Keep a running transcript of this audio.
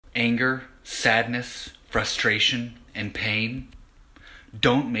Anger, sadness, frustration, and pain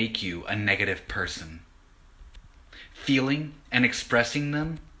don't make you a negative person. Feeling and expressing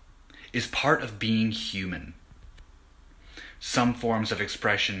them is part of being human. Some forms of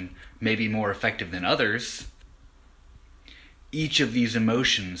expression may be more effective than others. Each of these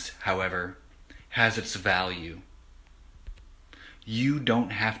emotions, however, has its value. You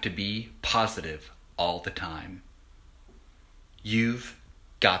don't have to be positive all the time. You've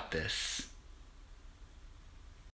got this.